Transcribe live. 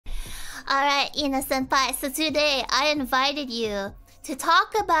Alright, Ina senpai, so today I invited you to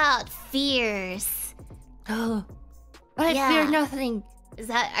talk about fears. Oh, I fear nothing.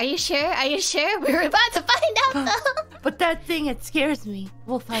 Are you sure? Are you sure? We're about to find out though. But that thing, it scares me.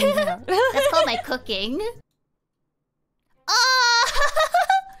 We'll find out. That's called my cooking. Oh!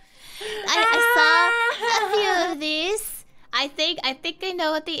 I saw a few of these. I think I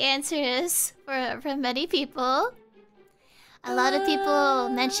know what the answer is for many people. A lot of people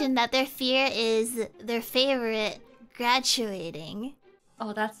mention that their fear is their favorite, graduating.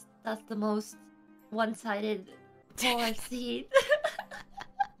 Oh, that's the most one-sided poll I've seen.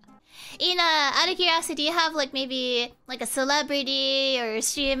 Ina, out of curiosity, do you have like maybe like a celebrity or a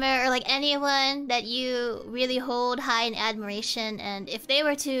streamer or like anyone that you really hold high in admiration, and if they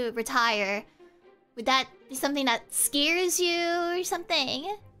were to retire, would that be something that scares you or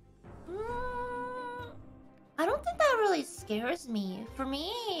something? I don't think that really scares me. For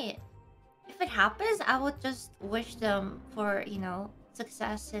me, if it happens, I would just wish them for, you know,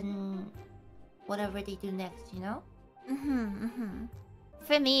 success in whatever they do next, you know?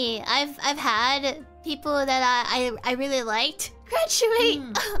 For me, I've had people that I really liked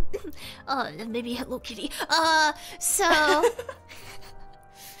graduate. Oh, maybe Hello Kitty. So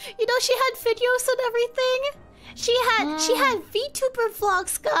you know, she had videos and everything. She had Vtuber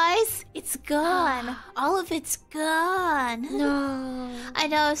vlogs, guys. It's gone. All of it's gone. No. I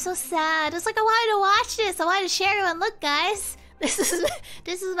know, it's so sad. It's like I wanted to watch this. I wanted to share it. And look, guys, this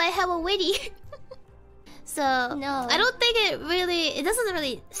is my Hello Witty. So no, I don't think it doesn't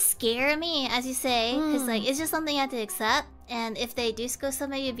really scare me, as you say, because like it's just something you have to accept. And if they do go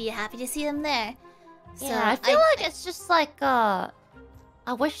somewhere, you'd be happy to see them there. So yeah, I feel like it's just like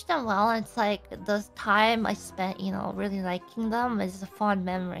I wish them well. And it's like the time I spent, you know, really liking them is a fond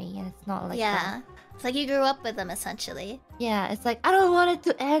memory, and it's not like it's like you grew up with them essentially. Yeah, it's like I don't want it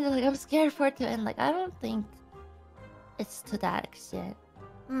to end. Like I'm scared for it to end. Like I don't think it's to that extent.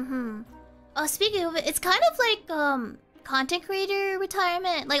 Oh, speaking of it, it's kind of like content creator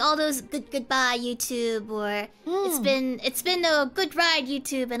retirement, like all those goodbye YouTube, or it's been a good ride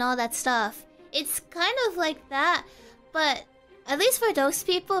YouTube and all that stuff. It's kind of like that, but at least for those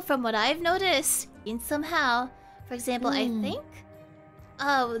people, from what I've noticed, in somehow, for example, I think,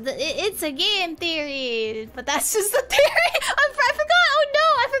 it's a game theory, but that's just a theory. I forgot. Oh no,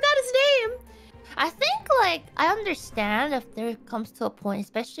 I forgot his name. I think, like, I understand if there comes to a point,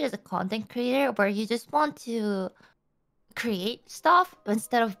 especially as a content creator, where you just want to create stuff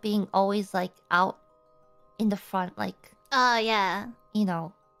instead of being always, like, out in the front, like... yeah. You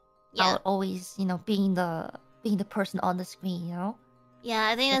know, out always, you know, being the person on the screen, you know? Yeah,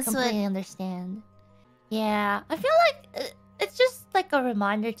 I think that's what... I completely understand. Yeah, I feel like it's just, like, a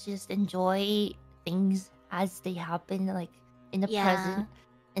reminder to just enjoy things as they happen, like, in the present.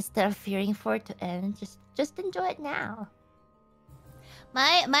 Instead of fearing for it to end, just enjoy it now.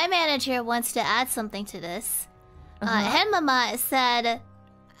 My manager wants to add something to this. Henmama said,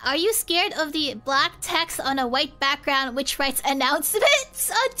 "Are you scared of the black text on a white background which writes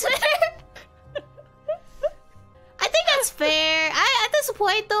announcements on Twitter?" I think that's fair. At this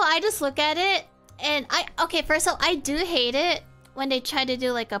point though, I just look at it and first of all, I do hate it when they try to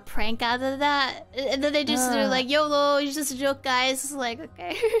do like a prank out of that, and then they just do like YOLO, it's just a joke, guys. It's like,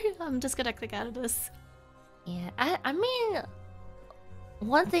 okay, I'm just gonna click out of this. Yeah, I mean,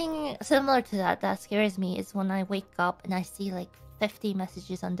 one thing similar to that scares me is when I wake up and I see like 50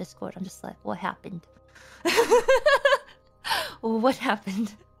 messages on Discord. I'm just like, what happened? What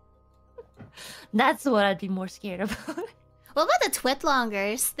happened? That's what I'd be more scared about. What about the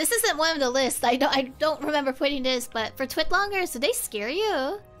Twitlongers? This isn't one of the lists. I don't remember putting this, but for Twitlongers, do they scare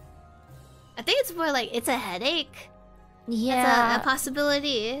you? I think it's more like it's a headache. Yeah, it's a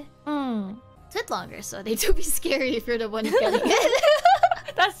possibility. Twitlongers, so they do be scary if you're the one getting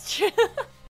it. That's true.